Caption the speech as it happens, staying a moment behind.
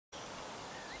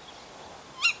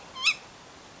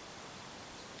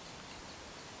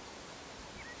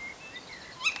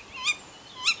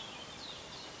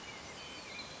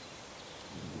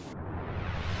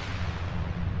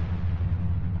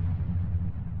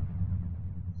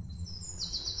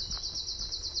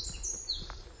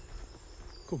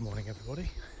Good morning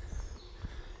everybody,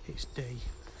 it's day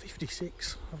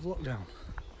 56 of lockdown.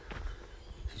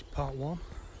 This is part 1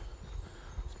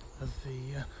 of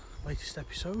the latest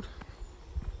episode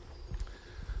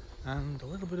and a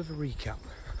little bit of a recap.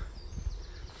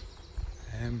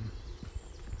 I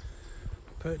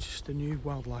purchased a new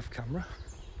wildlife camera,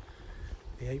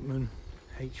 the Aitman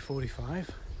H45,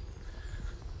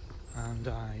 and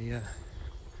I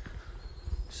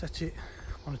set it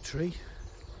on a tree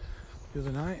the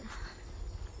other night,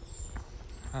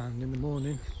 and in the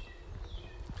morning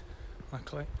I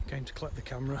came to collect the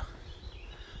camera,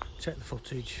 check the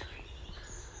footage,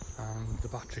 and the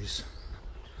batteries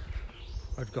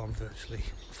had gone virtually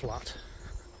flat.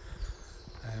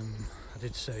 I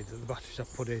did say that the batteries I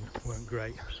put in weren't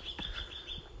great,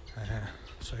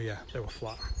 so yeah, they were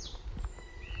flat.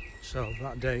 So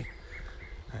that day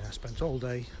I spent all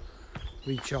day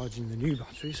recharging the new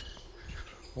batteries,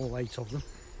 all 8 of them.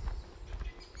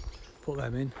 Put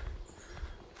them in,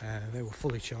 they were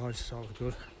fully charged, so that was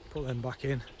good. Put them back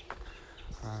in,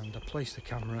 and I placed the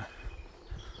camera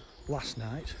last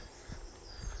night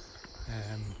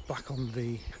back on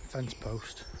the fence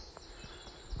post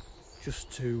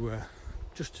just to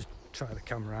try the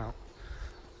camera out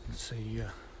and see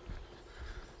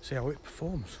how it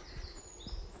performs.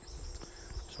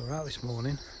 So we're out this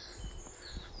morning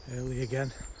early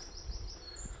again.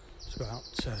 It's about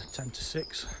 10 to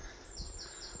 6.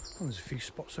 Oh, there's a few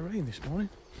spots of rain this morning.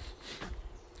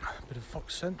 A bit of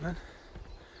fox scent then.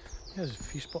 Yeah, there's a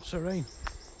few spots of rain.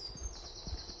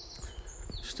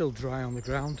 Still dry on the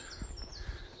ground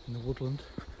in the woodland,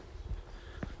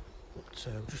 but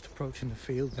we're just approaching the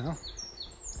field now.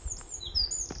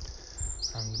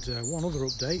 And one other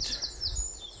update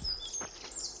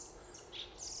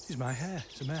is my hair.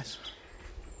 It's a mess,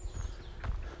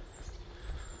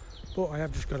 but I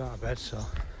have just got out of bed, so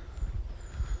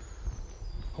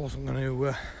I wasn't going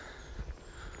to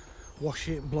wash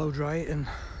it, blow dry it and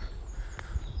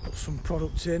put some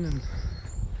products in and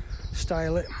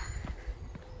style it.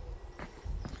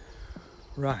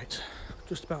 Right,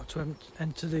 just about to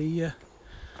enter the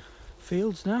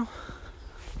fields now.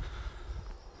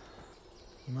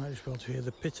 You might just be able to hear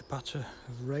the pitter patter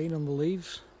of rain on the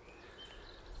leaves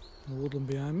in the woodland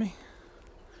behind me.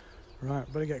 Right,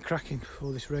 better get cracking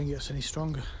before this rain gets any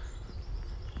stronger.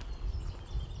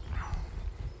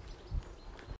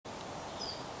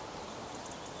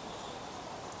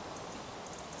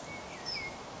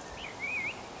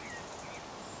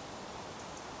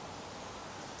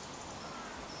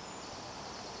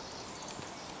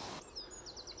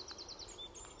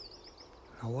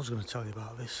 I was going to tell you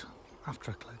about this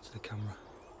after I collected the camera.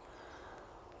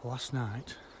 Last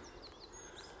night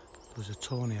there was a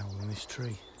tawny owl in this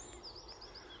tree,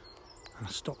 and I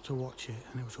stopped to watch it,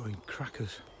 and it was going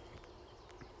crackers.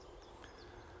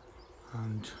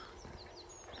 And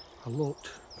I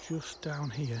looked just down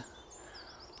here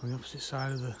on the opposite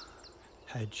side of the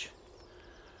hedge.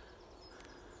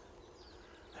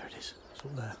 There it is, it's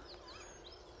up there.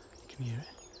 You can hear it.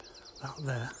 That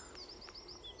there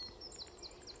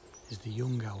is the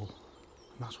young owl,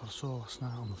 and that's what I saw last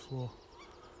night on the floor.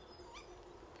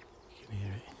 You can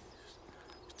hear it.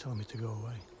 It's telling me to go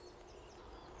away.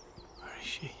 Where is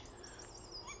she?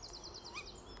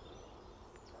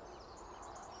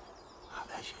 Ah,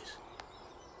 there she is.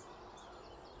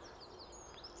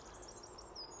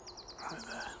 Right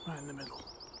there, right in the middle.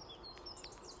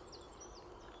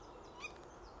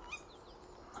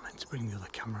 I meant to bring the other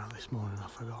camera out this morning, I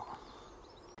forgot.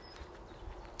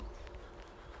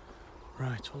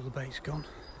 Right, all the bait's gone.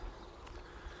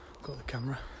 Got the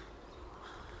camera.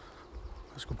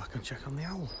 Let's go back and check on the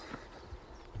owl.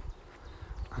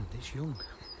 And it's young.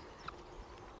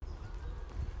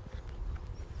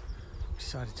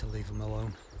 Decided to leave him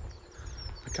alone.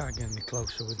 I can't get any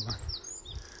closer with my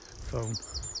phone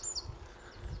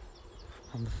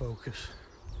on the focus.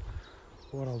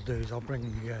 What I'll do is I'll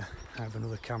I have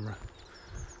another camera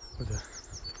with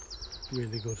a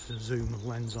really good zoom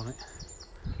lens on it.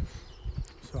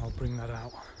 So I'll bring that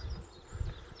out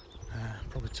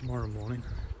probably tomorrow morning,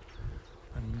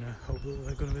 and hope that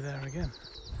they're going to be there again.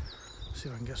 See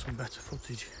if I can get some better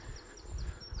footage.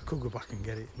 I could go back and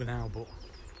get it now, but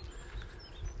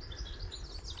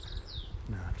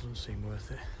no, it doesn't seem worth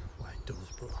it. Well, it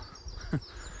does, but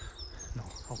no,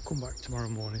 I'll come back tomorrow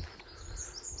morning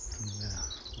and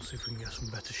we'll see if we can get some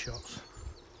better shots.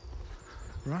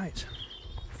 Right,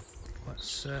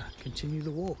 let's continue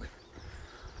the walk.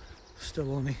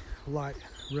 Still only light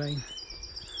rain,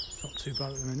 it's not too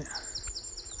bad at the minute.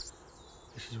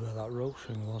 This is where that rope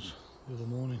swing was the other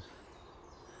morning.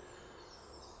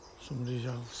 Somebody's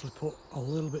obviously put a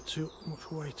little bit too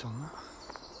much weight on that.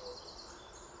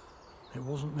 It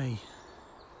wasn't me.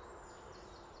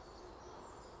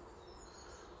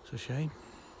 It's a shame.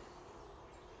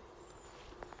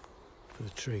 For the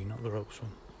tree, not the ropes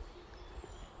one.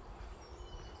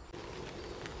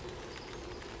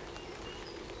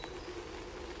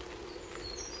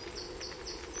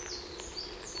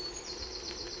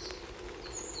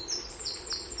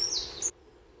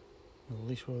 Well, at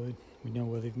least we know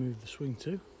where they've moved the swing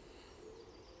to.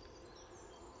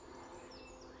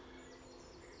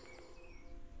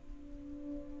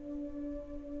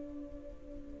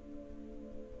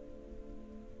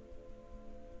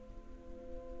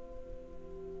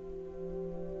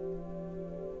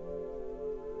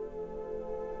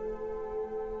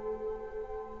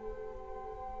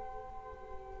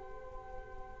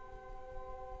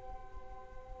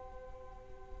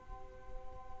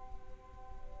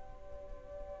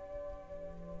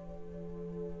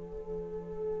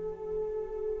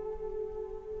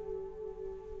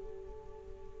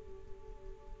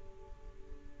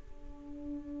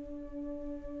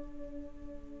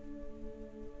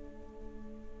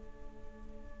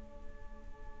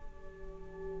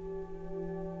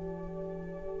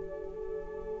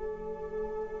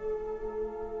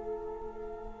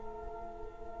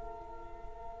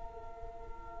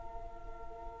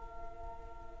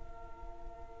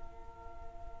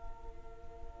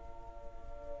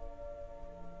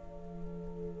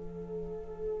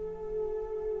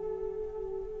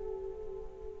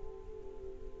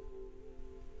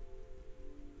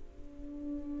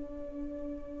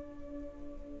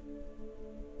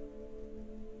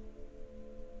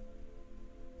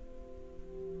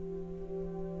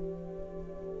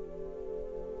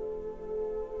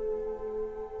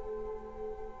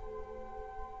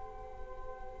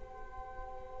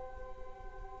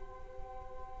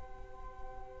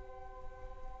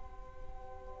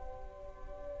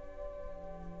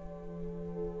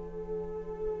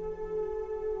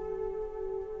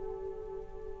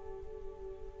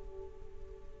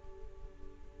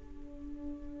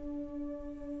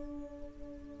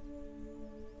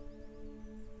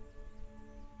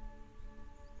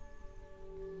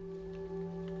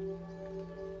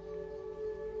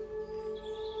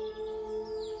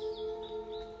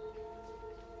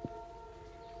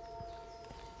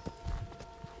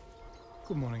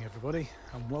 Good morning everybody,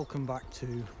 and welcome back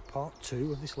to part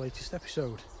 2 of this latest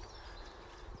episode.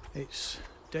 It's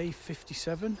day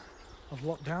 57 of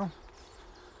lockdown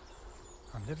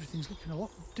and everything's looking a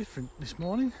lot different this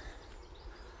morning.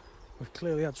 We've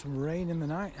clearly had some rain in the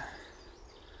night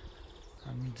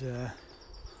and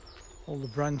all the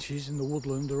branches in the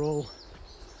woodland are all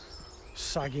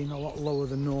sagging a lot lower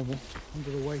than normal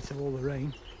under the weight of all the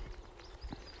rain.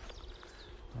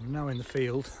 I'm now in the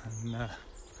field and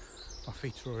my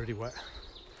feet are already wet,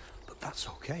 but that's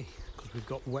okay because we've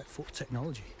got wet foot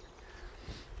technology.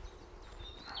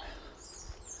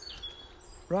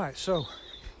 Right, so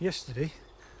yesterday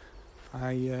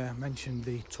I mentioned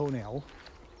the Tony Owl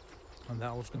and that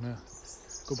I was going to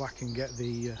go back and get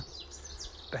the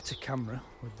better camera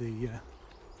with the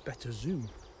better zoom.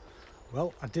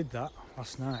 Well, I did that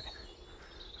last night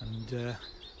and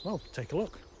well, take a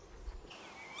look.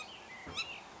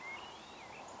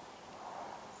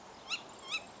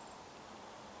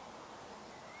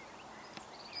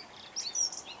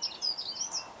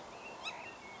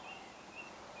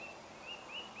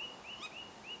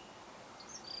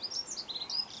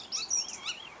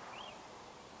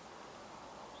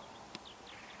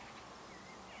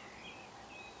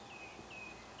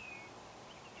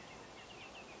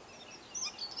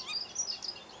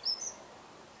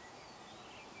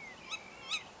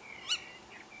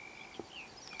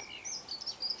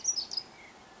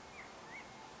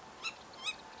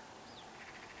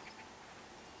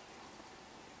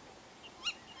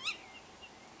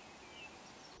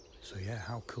 So yeah,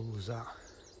 how cool was that?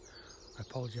 I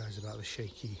apologise about the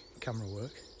shaky camera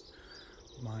work.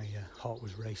 My heart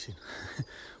was racing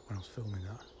when I was filming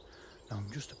that. Now I'm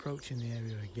just approaching the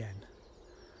area again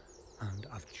and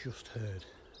I've just heard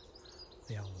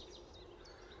the owl.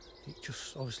 It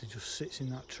just obviously just sits in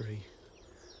that tree.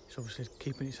 It's obviously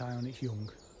keeping its eye on its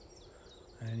young,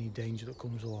 and any danger that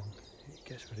comes along it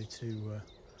gets ready to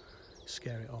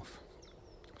scare it off.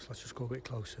 So let's just go a bit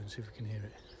closer and see if we can hear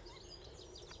it.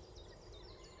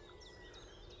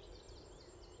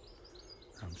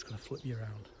 I'm just going to flip you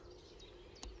around.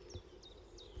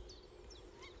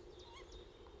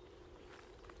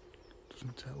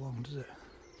 Doesn't take long, does it?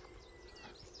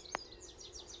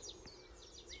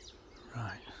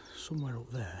 Right, somewhere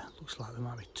up there, looks like there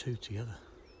might be two together.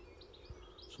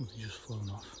 Something just flown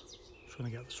off. Just going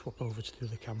to get the swap over to the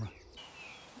other camera.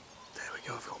 There we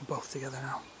go, I've got them both together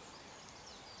now.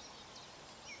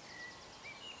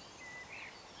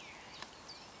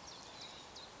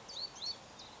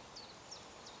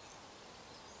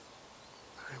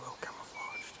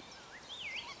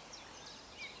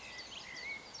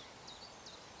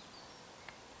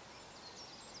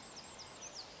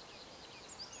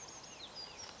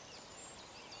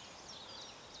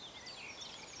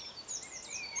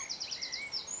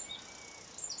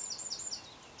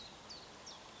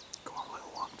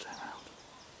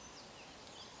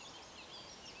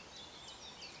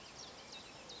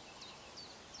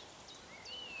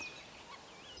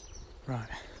 Right,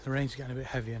 the rain's getting a bit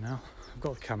heavier now. I've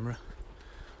got the camera,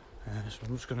 so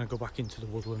I'm just going to go back into the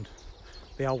woodland.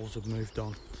 The owls have moved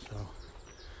on, so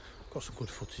I've got some good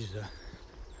footage there.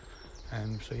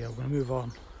 So yeah, we're going to move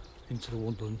on into the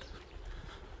woodland.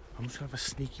 I'm just going to have a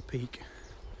sneaky peek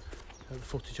at the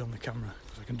footage on the camera,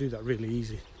 because I can do that really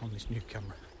easy on this new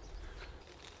camera.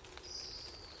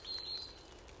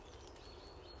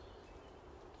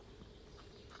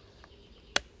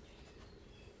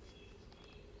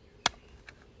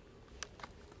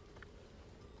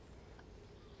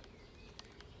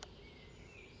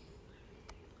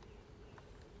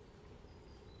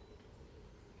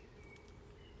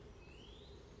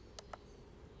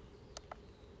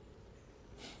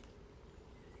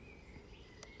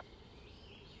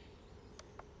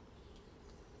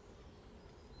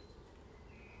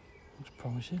 Looks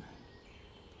promising.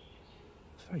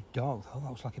 It's very dark though, that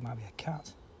looks like it might be a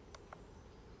cat.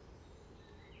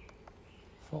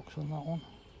 Fox on that one.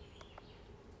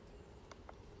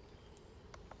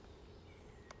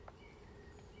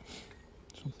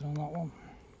 Something on that one.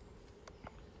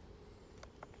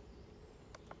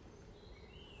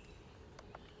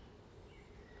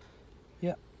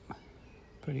 Yep,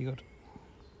 pretty good.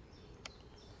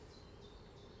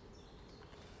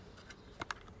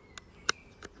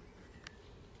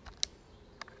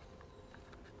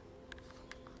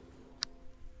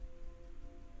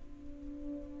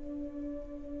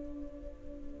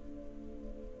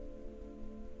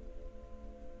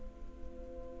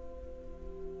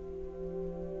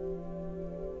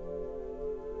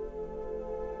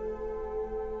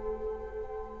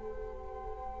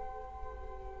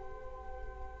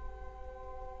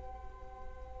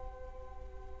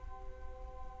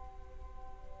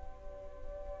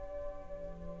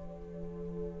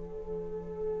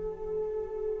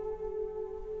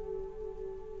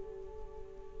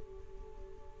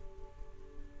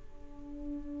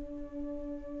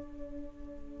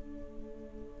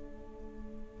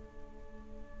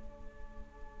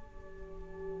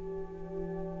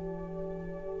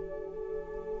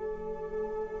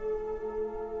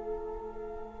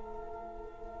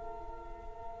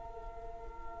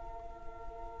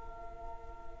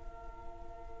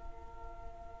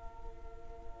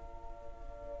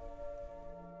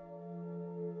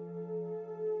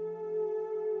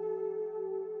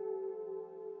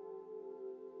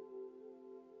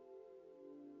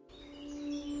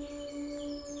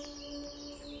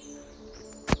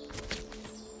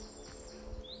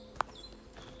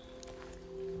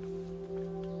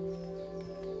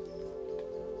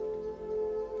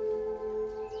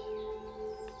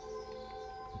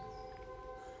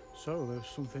 So there's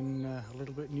something a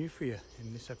little bit new for you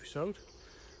in this episode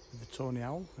with the tawny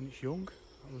owl and its young.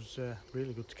 That was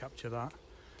really good to capture that,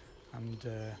 and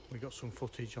we got some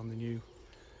footage on the new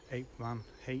Apeman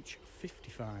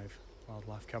H55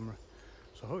 wildlife camera.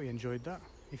 So I hope you enjoyed that.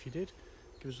 If you did,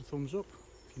 give us a thumbs up.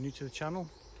 If you're new to the channel,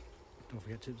 don't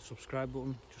forget to hit the subscribe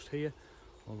button just here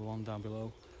or the one down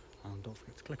below, and don't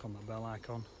forget to click on that bell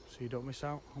icon so you don't miss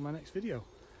out on my next video.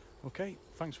 Okay,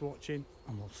 thanks for watching,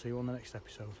 and we'll see you on the next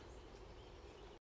episode.